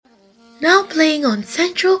Now playing on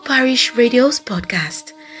Central Parish Radio's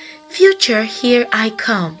podcast, Future Here I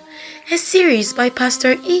Come, a series by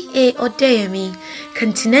Pastor E.A. Odeyemi,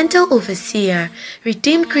 Continental Overseer,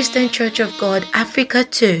 Redeemed Christian Church of God, Africa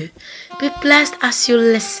 2. Be blessed as you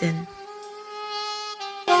listen.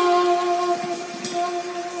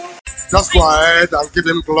 Just go ahead and give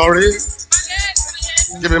him glory.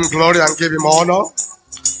 Give him glory and give him honor.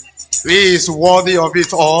 He is worthy of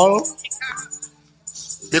it all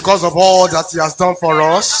because of all that he has done for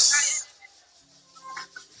us.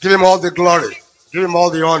 Give him all the glory. Give him all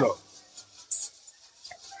the honor.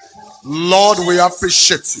 Lord, we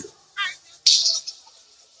appreciate you.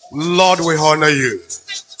 Lord, we honor you.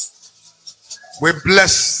 We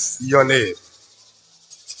bless your name.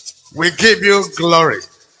 We give you glory.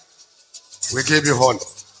 We give you honor.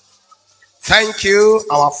 Thank you,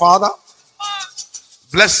 our Father.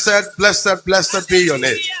 Blessed, blessed, blessed be your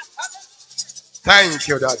name. Thank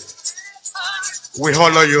you, Daddy. We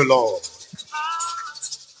honor you, Lord.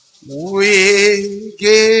 We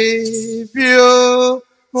give you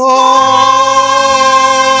all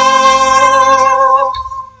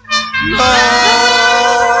the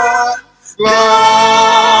glory.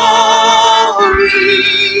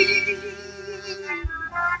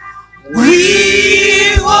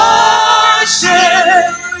 We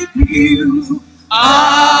worship you,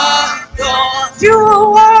 our God. You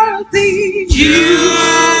are worthy.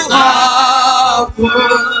 You are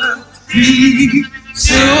worthy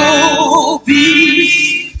to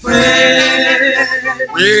be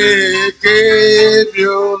praised. We give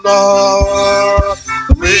you, Lord.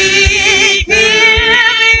 We give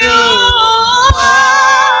you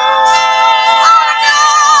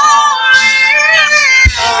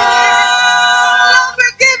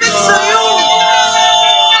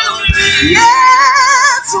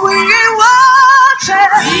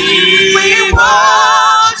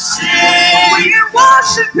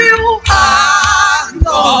worship you, our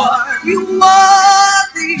Lord. You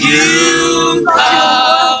worthy. You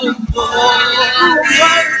are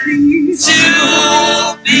worthy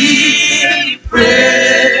to be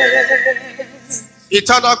praised.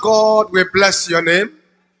 Eternal God, we bless your name.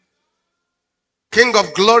 King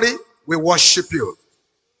of glory, we worship you.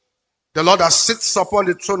 The Lord that sits upon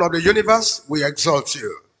the throne of the universe, we exalt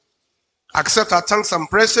you. Accept our thanks and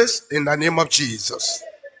praises in the name of Jesus.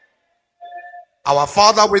 Our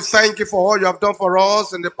Father, we thank you for all you have done for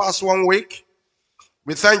us in the past 1 week.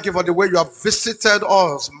 We thank you for the way you have visited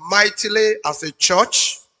us mightily as a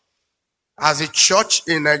church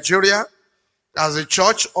in Nigeria, as a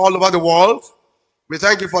church all over the world. We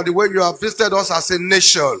thank you for the way you have visited us as a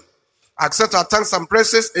nation. Accept our thanks and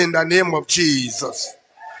praises in the name of Jesus.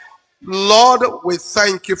 Lord, we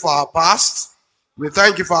thank you for our past. We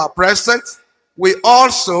thank you for our present. We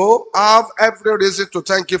also have every reason to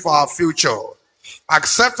thank you for our future.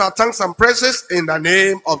 Accept our thanks and praises in the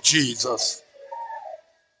name of Jesus.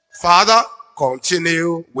 Father,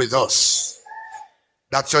 continue with us,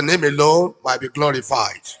 that your name alone might be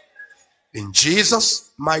glorified. In Jesus'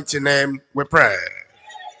 mighty name we pray.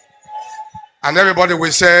 And everybody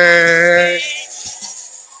will say,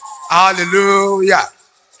 hallelujah.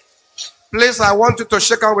 Please, I want you to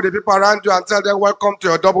shake hands with the people around you and tell them, welcome to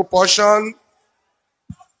your double portion.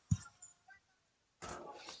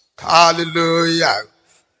 Hallelujah.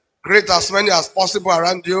 Greet as many as possible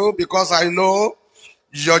around you, because I know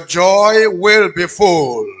your joy will be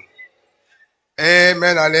full.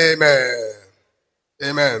 Amen and amen.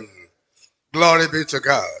 Amen. Glory be to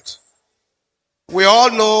God. We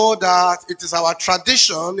all know that it is our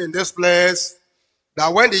tradition in this place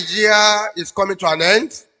that when the year is coming to an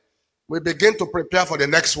end, we begin to prepare for the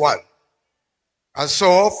next one. And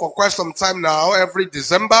so for quite some time now, every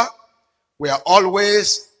December, we are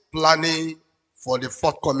always planning for the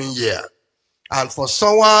forthcoming year. And for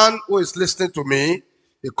someone who is listening to me,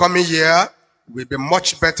 the coming year will be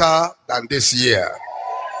much better than this year.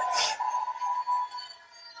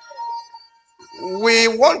 We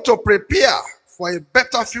want to prepare for a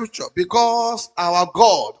better future because our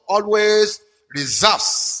God always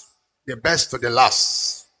reserves the best to the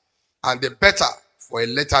last and the better for a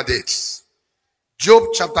later date.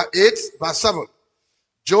 Job chapter 8 verse 7.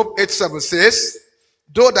 Job 8:7 says,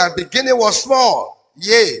 though thy beginning was small,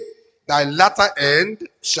 yea, thy latter end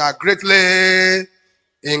shall greatly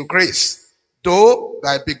increase. Though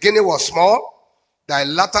thy beginning was small, thy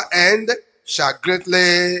latter end shall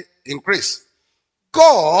greatly increase.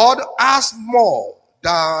 God has more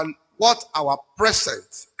than what our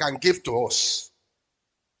present can give to us.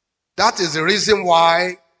 That is the reason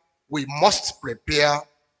why we must prepare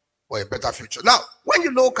for a better future. Now, when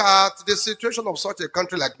you look at the situation of such a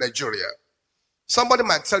country like Nigeria, Somebody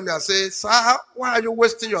might tell me and say, sir, why are you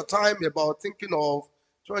wasting your time about thinking of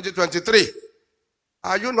 2023?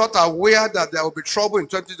 Are you not aware that there will be trouble in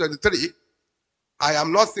 2023? I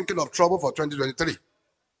am not thinking of trouble for 2023.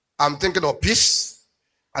 I'm thinking of peace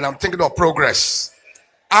and I'm thinking of progress.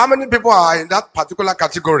 How many people are in that particular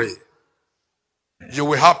category? You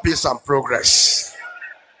will have peace and progress.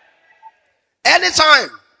 Anytime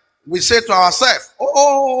we say to ourselves,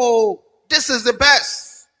 oh, this is the best,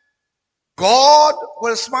 God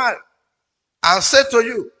will smile and say to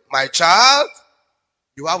you, my child,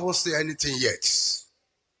 you haven't seen anything yet.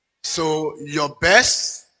 So your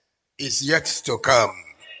best is yet to come.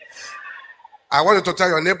 I want you to tell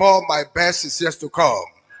your neighbor, my best is yet to come.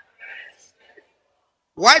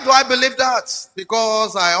 Why do I believe that?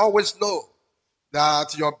 Because I always know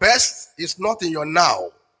that your best is not in your now,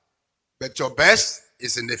 but your best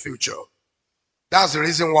is in the future. That's the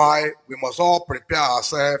reason why we must all prepare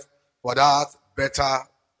ourselves for that better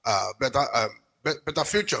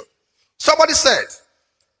future. Somebody said,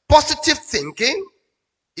 positive thinking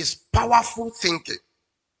is powerful thinking.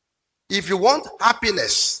 If you want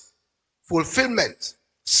happiness, fulfillment,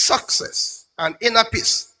 success, and inner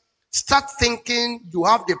peace, start thinking you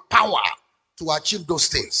have the power to achieve those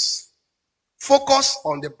things. Focus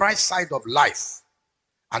on the bright side of life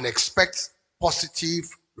and expect positive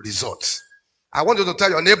results. I want you to tell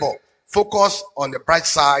your neighbor, focus on the bright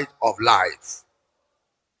side of life.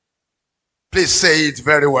 Please say it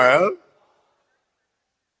very well.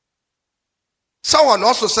 Someone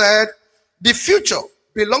also said, the future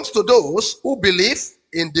belongs to those who believe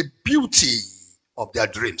in the beauty of their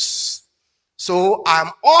dreams. So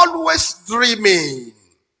I'm always dreaming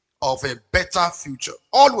of a better future.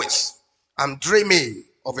 Always. I'm dreaming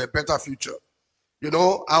of a better future. You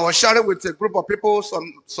know, I was sharing with a group of people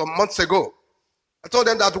some months ago. I told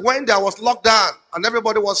them that when there was lockdown and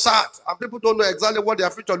everybody was sad and people don't know exactly what their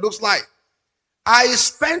future looks like, I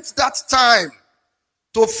spent that time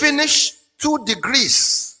to finish 2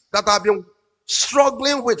 degrees that I've been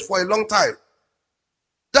struggling with for a long time.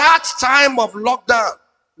 That time of lockdown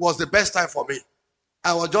was the best time for me.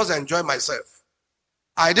 I was just enjoying myself.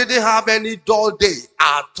 I didn't have any dull day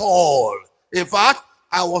at all. In fact,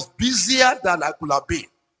 I was busier than I could have been.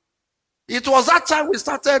 It was that time we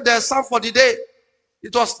started the Psalm for the Day.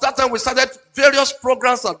 It was that time we started various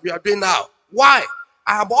programs that we are doing now. Why?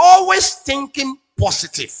 I'm always thinking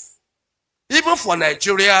positive. Even for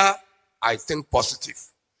Nigeria, I think positive.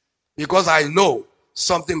 Because I know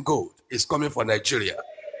something good is coming for Nigeria.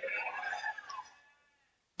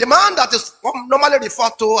 The man that is normally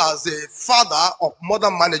referred to as the father of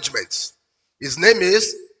modern management, his name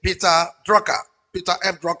is Peter Drucker, Peter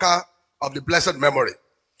F. Drucker of the blessed memory.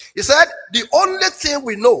 He said, the only thing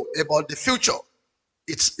we know about the future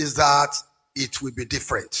is that it will be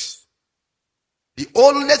different. The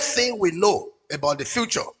only thing we know about the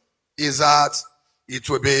future is that it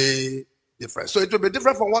will be different. So it will be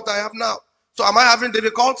different from what I have now. So am I having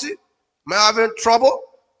difficulty? Am I having trouble?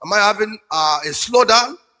 Am I having a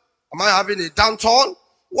slowdown? Am I having a downturn?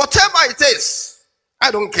 Whatever it is, I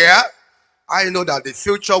don't care. I know that the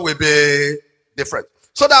future will be different.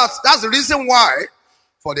 So that's the reason why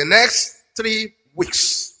for the next 3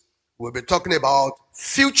 weeks, we'll be talking about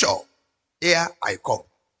future, here I come.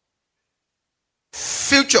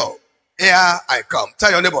 Future, here I come.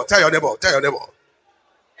 Tell your neighbor, tell your neighbor, tell your neighbor.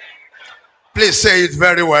 Please say it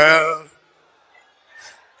very well.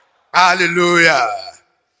 Hallelujah.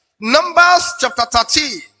 Numbers chapter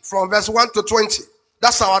 13 from verse 1 to 20.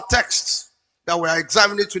 That's our text that we are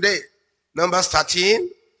examining today. Numbers 13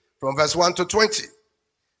 from verse 1 to 20.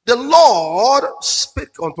 The Lord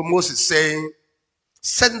spake unto Moses, saying,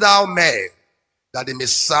 send thou men, that they may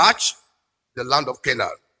search the land of Canaan,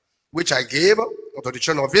 which I gave unto the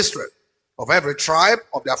children of Israel. Of every tribe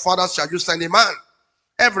of their fathers shall you send a man,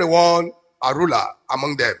 every one a ruler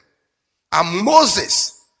among them. And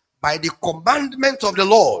Moses, by the commandment of the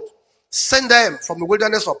Lord, sent them from the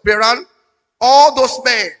wilderness of Paran. All those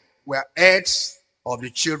men were heads of the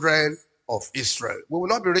children of Israel. We will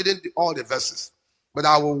not be reading all the verses, but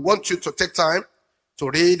I will want you to take time to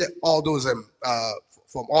read all those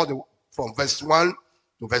from verse 1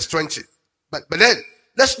 to verse 20. But then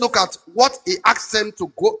let's look at what he asked them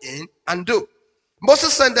to go in and do.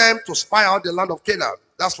 Moses sent them to spy out the land of Canaan.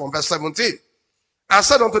 That's from verse 17. And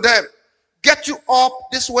said unto them, get you up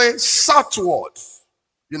this way southward.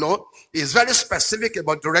 You know, he's very specific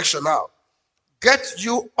about direction now. Get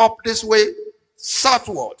you up this way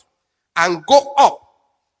southward and go up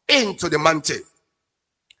into the mountain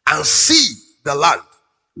and see the land,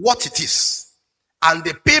 what it is, and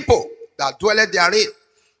the people that dwell therein,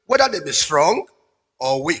 whether they be strong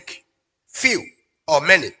or weak, few or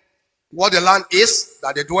many. What the land is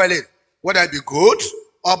that they dwell in, whether it be good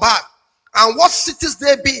or bad. And what cities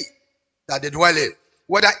they be that they dwell in,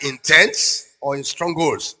 whether in tents or in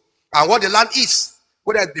strongholds. And what the land is,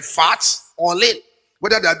 whether it be fat or lean,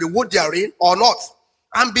 whether there be wood therein or not.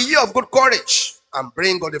 And be ye of good courage, and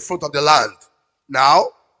bring of the fruit of the land. Now,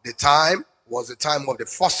 the time was the time of the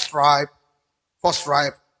first ripe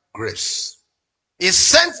grapes. He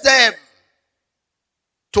sent them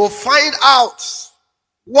to find out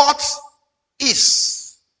what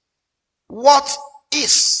is. What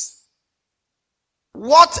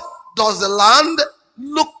does the land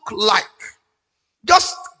look like?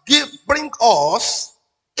 Just bring us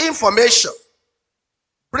information.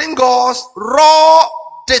 Bring us raw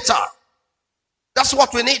data. That's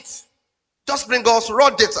what we need. Just bring us raw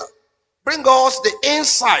data. Bring us the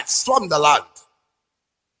insights from the land.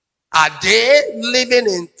 Are they living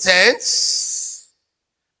in tents?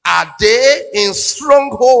 Are they in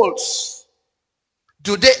strongholds?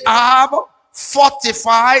 Do they have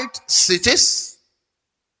fortified cities?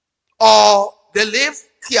 Or they live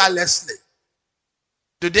carelessly?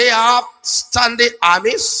 Do they have standing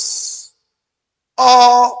armies?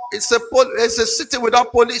 Or it's a city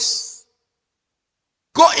without police?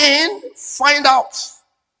 Go in, find out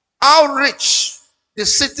how rich the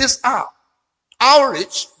cities are, how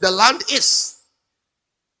rich the land is,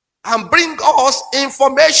 and bring us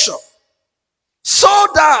information so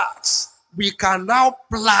that we can now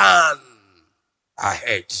plan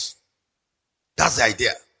ahead. That's the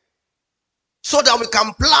idea. So that we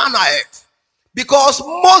can plan ahead. Because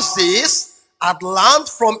Moses had learned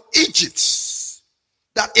from Egypt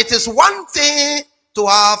that it is one thing to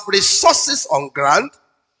have resources on ground.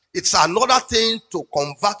 It's another thing to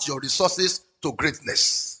convert your resources to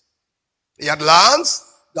greatness. He had learned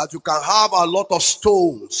that you can have a lot of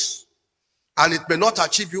stones and it may not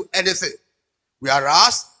achieve you anything.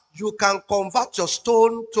 Whereas you can convert your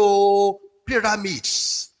stone to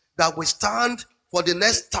pyramids that will stand for the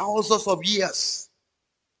next thousands of years.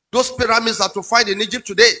 Those pyramids that you find in Egypt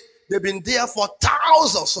today, they've been there for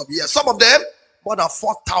thousands of years. Some of them more than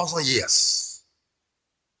 4,000 years.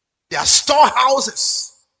 They are storehouses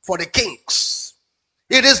for the kings.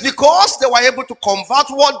 It is because they were able to convert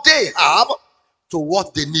what they have to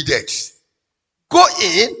what they needed. Go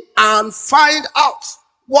in and find out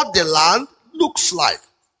what the land looks like.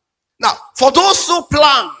 Now, for those who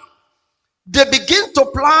plan, they begin to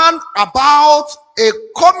plan about a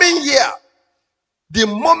coming year. The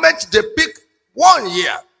moment they pick 1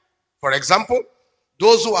 year, for example,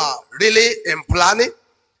 those who are really in planning,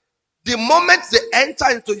 the moment they enter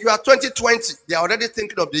into year 2020, they are already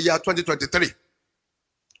thinking of the year 2023.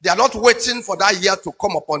 They are not waiting for that year to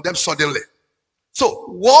come upon them suddenly. So,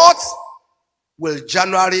 what will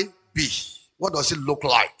January be? What does it look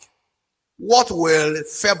like? What will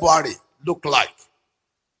February look like?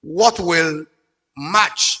 What will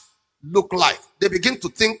March look like? They begin to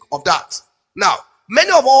think of that. Now, many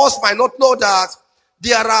of us might not know that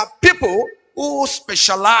there are people who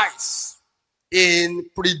specialize in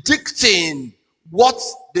predicting what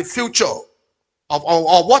the future of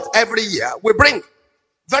or what every year will bring.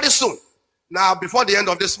 Very soon, now before the end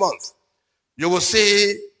of this month, you will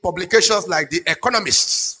see publications like The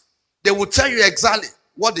Economists. They will tell you exactly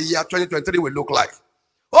what the year 2023 will look like.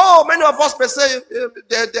 Oh, many of us may say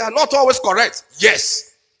they are not always correct.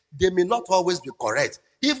 Yes, they may not always be correct.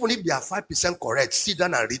 Even if they are 5% correct, sit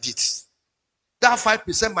down and read it. That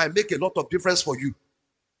 5% might make a lot of difference for you.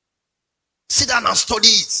 Sit down and study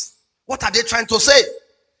it. What are they trying to say?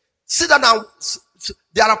 Sit down and...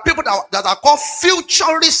 There are people that are called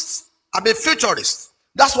futurists. Futurists.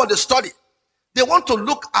 That's what they study. They want to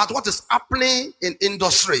look at what is happening in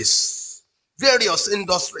industries, various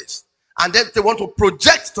industries, and then they want to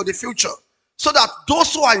project to the future so that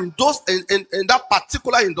those who are in that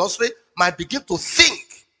particular industry might begin to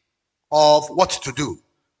think of what to do.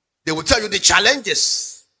 They will tell you the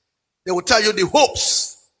challenges. They will tell you the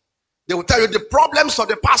hopes. They will tell you the problems of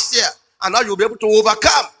the past year and how you'll be able to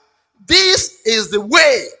overcome. This is the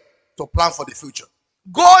way to plan for the future.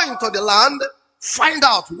 Go into the land, find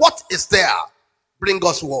out what is there, bring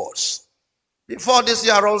us words. Before this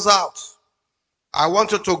year runs out, I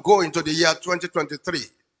want you to go into the year 2023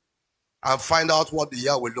 and find out what the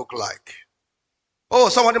year will look like. Oh,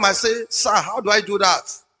 somebody might say, sir, how do I do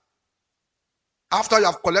that? After you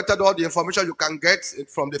have collected all the information you can get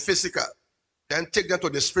from the physical, then take them to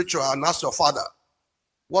the spiritual and ask your father,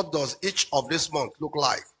 what does each of this month look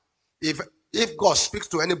like? If God speaks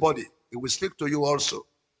to anybody, he will speak to you also,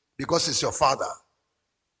 because it's your father.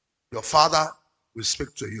 Your father will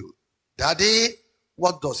speak to you. Daddy,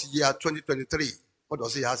 what does year 2023, what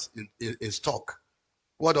does he have in stock?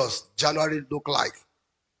 What does January look like?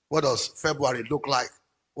 What does February look like?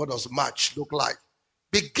 What does March look like?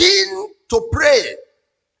 Begin to pray,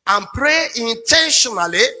 and pray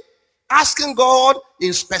intentionally, asking God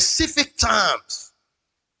in specific terms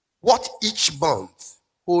what each month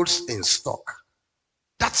holds in stock.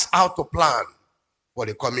 That's how to plan for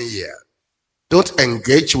the coming year. Don't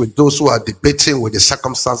engage with those who are debating with the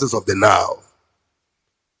circumstances of the now.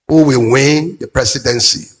 Who will win the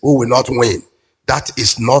presidency? Who will not win? That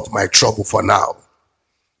is not my trouble for now.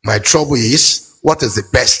 My trouble is, what is the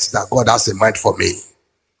best that God has in mind for me?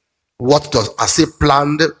 What does I say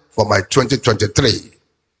planned for my 2023?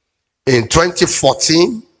 In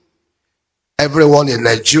 2014, everyone in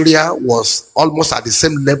Nigeria was almost at the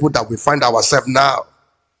same level that we find ourselves now.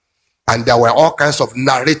 And there were all kinds of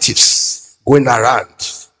narratives going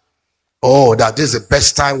around. Oh, that this is the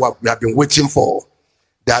best time what we have been waiting for.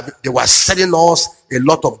 They were selling us a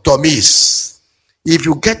lot of dummies. If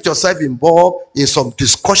you get yourself involved in some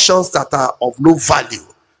discussions that are of no value,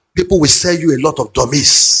 people will sell you a lot of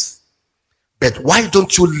dummies. But why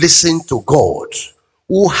don't you listen to God,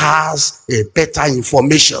 who has a better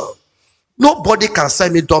information? Nobody can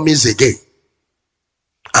sell me dummies again.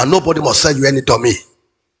 And nobody must sell you any dummy.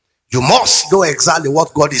 You must know exactly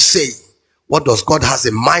what God is saying. What does God has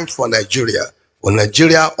in mind for Nigeria? For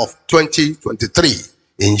Nigeria of 2023.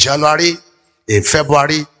 In January, in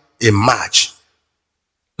February, in March.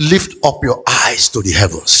 Lift up your eyes to the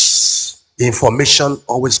heavens. Information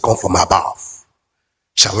always comes from above.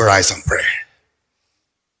 Shall we rise and pray?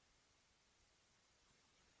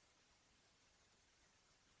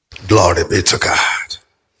 Glory be to God.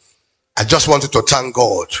 I just wanted to thank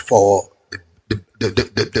God for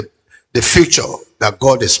the future that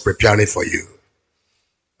God is preparing for you.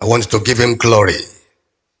 I wanted to give him glory.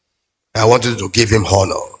 I wanted to give him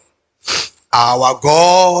honor. Our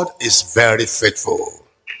God is very faithful.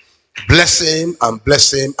 Bless him and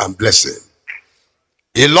bless him and bless him.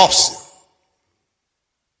 He loves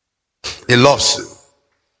you. He loves you.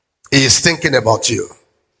 He is thinking about you.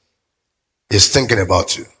 He is thinking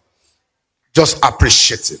about you. Just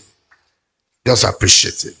appreciate him. Just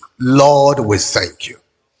appreciate him. Lord, we thank you.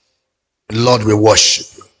 Lord, we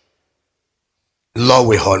worship you. Lord,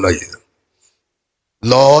 we honor you.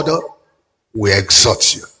 Lord, we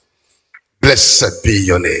exalt you. Blessed be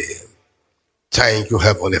your name. Thank you,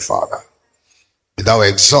 Heavenly Father. Be thou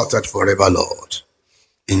exalted forever, Lord.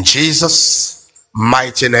 In Jesus'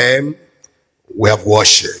 mighty name, we have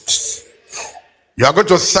worshipped. You are going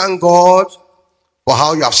to thank God for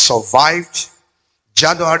how you have survived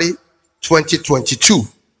January 2022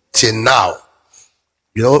 till now.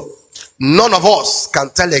 You know, none of us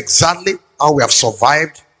can tell exactly how we have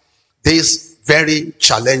survived this very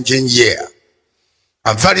challenging year.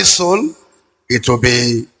 And very soon, it will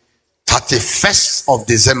be 31st of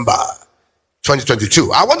December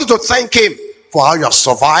 2022. I wanted to thank him for how you have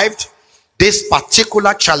survived this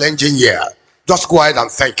particular challenging year. Just go ahead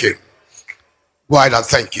and thank him. Go ahead and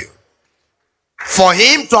thank you. For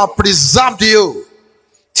him to have preserved you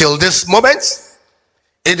till this moment,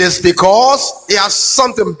 it is because he has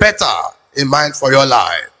something better in mind for your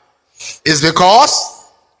life. It's because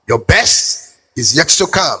your best is yet to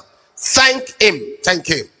come. Thank him. Thank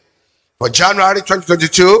him. For January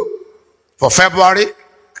 2022, for February,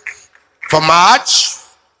 for March,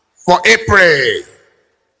 for April,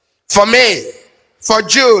 for May, for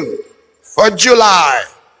June, for July,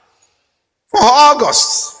 for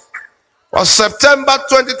August, for September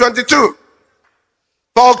 2022,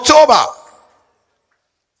 for October,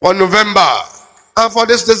 for November, and for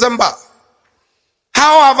this December.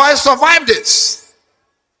 How have I survived it?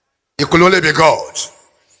 It could only be God.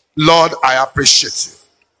 Lord, I appreciate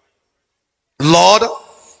you. Lord,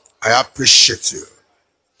 I appreciate you.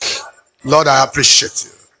 Lord, I appreciate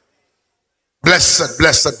you. Blessed,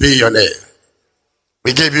 blessed be your name.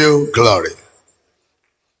 We give you glory.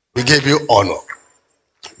 We give you honor.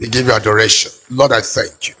 We give you adoration. Lord, I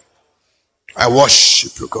thank you. I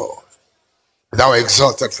worship you, God. Thou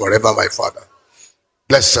exalted forever, my Father.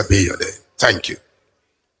 Blessed be your name. Thank you.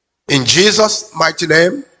 In Jesus' mighty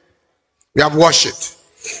name, we have worshipped.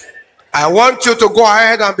 I want you to go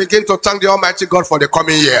ahead and begin to thank the Almighty God for the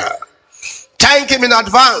coming year. Thank him in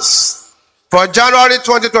advance for January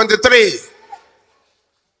 2023,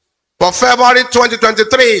 for February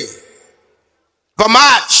 2023, for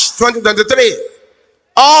March 2023,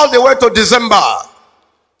 all the way to December.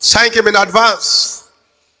 Thank him in advance.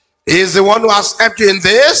 He is the one who has helped you in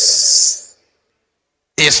this.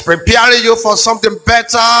 He is preparing you for something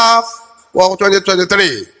better for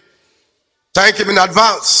 2023. Thank him in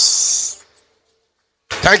advance.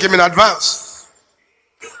 Thank him in advance.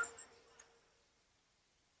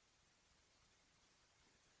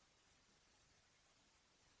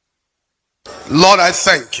 Lord, I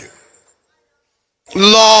thank you.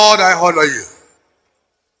 Lord, I honor you.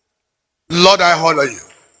 Lord, I honor you.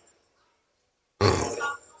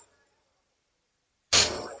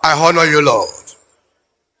 I honor you, Lord.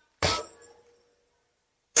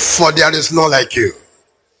 For there is none like you.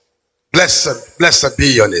 Blessed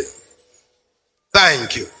be your name.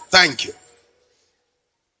 Thank you. Thank you.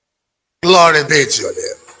 Glory be to your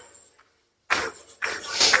name.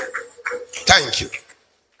 Thank you.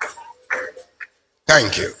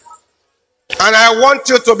 Thank you. And I want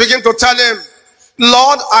you to begin to tell him,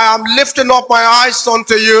 Lord, I am lifting up my eyes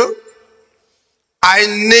unto you. I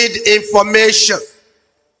need information.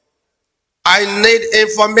 I need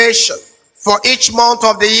information for each month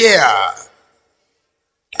of the year.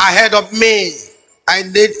 Ahead of me, I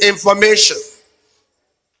need information.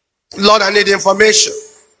 Lord, I need information.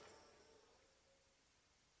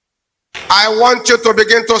 I want you to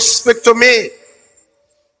begin to speak to me.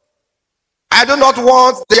 I do not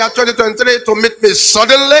want the year 2023 to meet me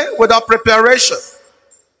suddenly without preparation.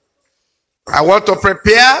 I want to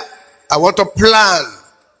prepare. I want to plan.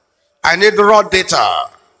 I need raw data.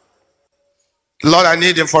 Lord, I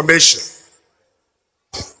need information.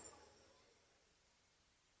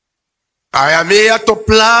 I am here to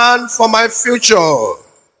plan for my future.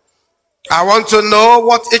 I want to know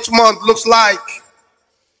what each month looks like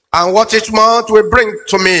and what each month will bring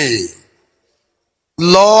to me.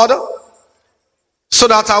 Lord, so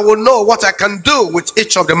that I will know what I can do with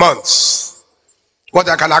each of the months, what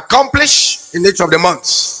I can accomplish in each of the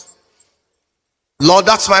months. Lord,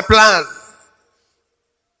 that's my plan.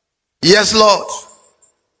 Yes, Lord.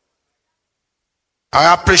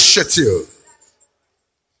 I appreciate you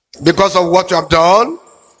because of what you have done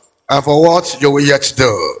and for what you will yet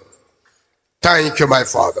do. Thank you, my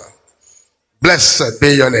Father. Blessed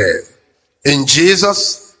be your name. In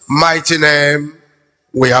Jesus' mighty name,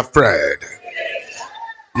 we have prayed.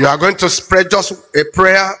 You are going to spread just a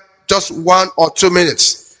prayer, just 1 or 2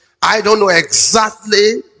 minutes. I don't know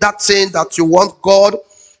exactly that thing that you want God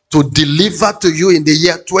to deliver to you in the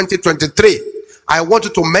year 2023. I want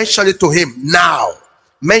you to mention it to him now.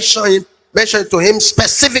 Mention it to him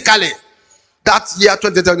specifically. That year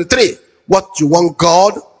 2023, what you want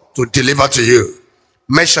God to deliver to you.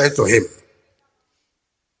 Mention it to him.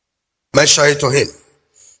 Mention it to him.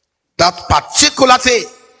 That particular thing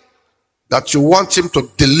that you want him to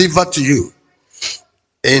deliver to you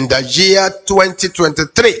in the year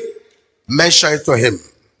 2023, mention it to him.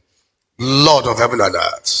 Lord of heaven and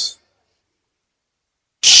earth.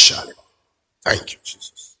 Shalom. Thank you,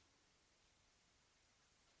 Jesus.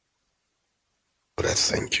 Lord, I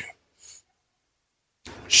thank you.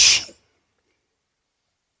 Shalom.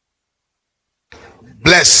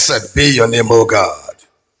 Blessed be your name, O God.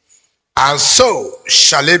 And so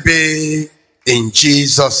shall it be in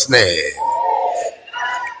Jesus' name.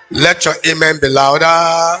 Let your amen be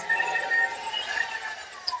louder.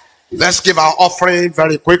 Let's give our offering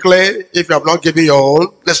very quickly. If you have not given your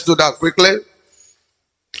own, let's do that quickly.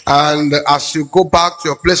 And as you go back to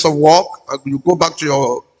your place of work, you go back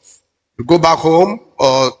home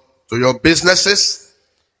or to your businesses,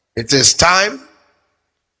 it is time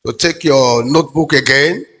to take your notebook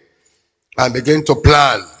again and begin to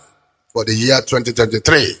plan for the year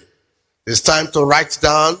 2023. It's time to write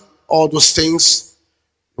down all those things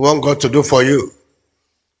you want God to do for you.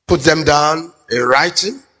 Put them down in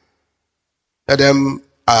writing. Let them,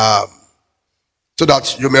 so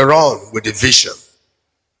that you may run with the vision.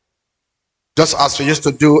 Just as we used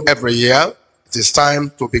to do every year, it is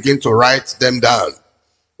time to begin to write them down.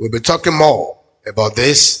 We'll be talking more about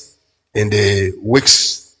this in the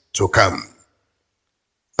weeks to come.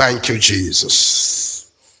 Thank you,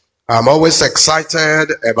 Jesus. I'm always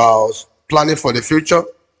excited about planning for the future,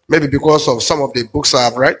 maybe because of some of the books I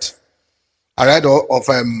have read. I read of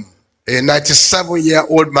a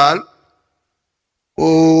 97-year-old man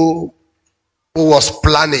who was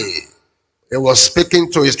planning. He was speaking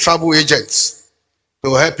to his travel agents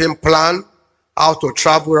to help him plan how to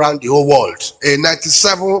travel around the whole world. A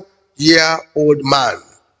 97-year-old man.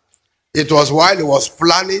 It was while he was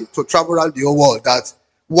planning to travel around the whole world that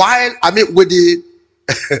with the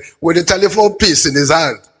with the telephone piece in his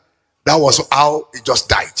hand, that was how he just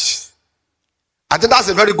died. I think that's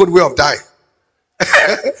a very good way of dying.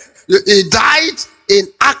 He died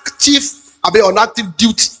on active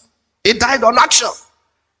duty. He died on action.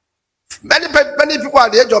 Many people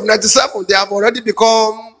at the age of 97, they have already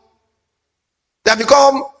become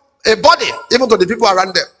a body, even to the people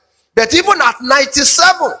around them. But even at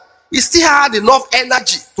 97, he still had enough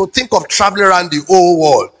energy to think of traveling around the whole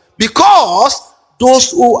world. Because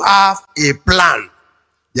those who have a plan,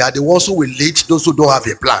 they are the ones who will lead those who don't have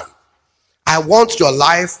a plan. I want your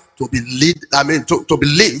life to be to be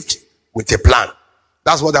lived with a plan.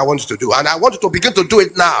 That's what I want you to do. And I want you to begin to do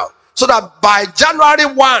it now, so that by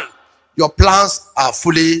January 1, your plans are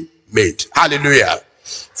fully made. Hallelujah.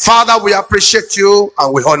 Father, we appreciate you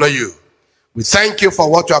and we honor you. We thank you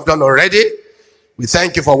for what you have done already. We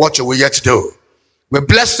thank you for what you will yet do. We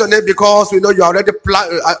bless your name because we know you are already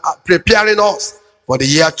preparing us for the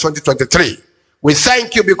year 2023. We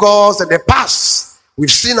thank you because in the past,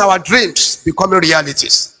 we've seen our dreams becoming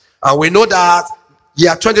realities. And we know that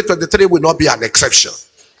year 2023 will not be an exception.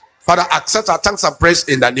 Father, accept our thanks and praise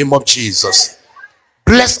in the name of Jesus.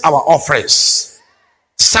 Bless our offerings.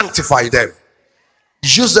 Sanctify them.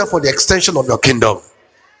 Use them for the extension of your kingdom.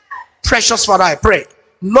 Precious Father, I pray,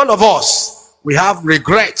 none of us will have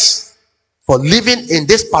regrets for living in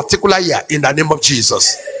this particular year in the name of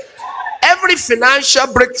Jesus. Every financial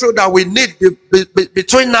breakthrough that we need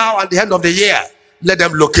between now and the end of the year, let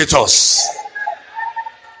them locate us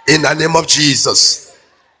in the name of Jesus.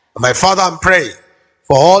 My Father, I'm praying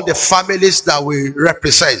for all the families that we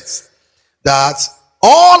represent, that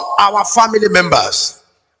all our family members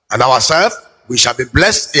and ourselves, we shall be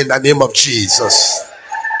blessed in the name of Jesus.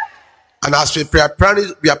 And as we are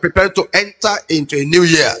preparing to enter into a new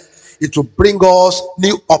year, it will bring us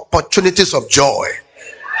new opportunities of joy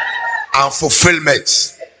and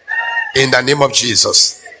fulfillment in the name of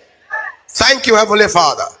Jesus. Thank you, Heavenly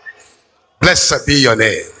Father. Blessed be your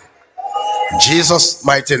name. In Jesus'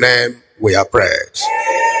 mighty name, we are prayed.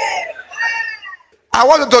 I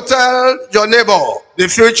want you to tell your neighbor, the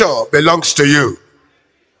future belongs to you.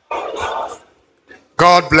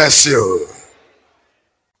 God bless you.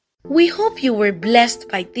 We hope you were blessed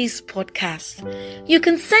by this podcast. You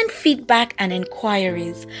can send feedback and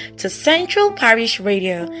inquiries to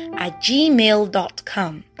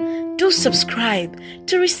centralparishradio@gmail.com. Do subscribe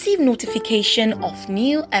to receive notification of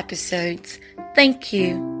new episodes. Thank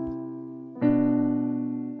you.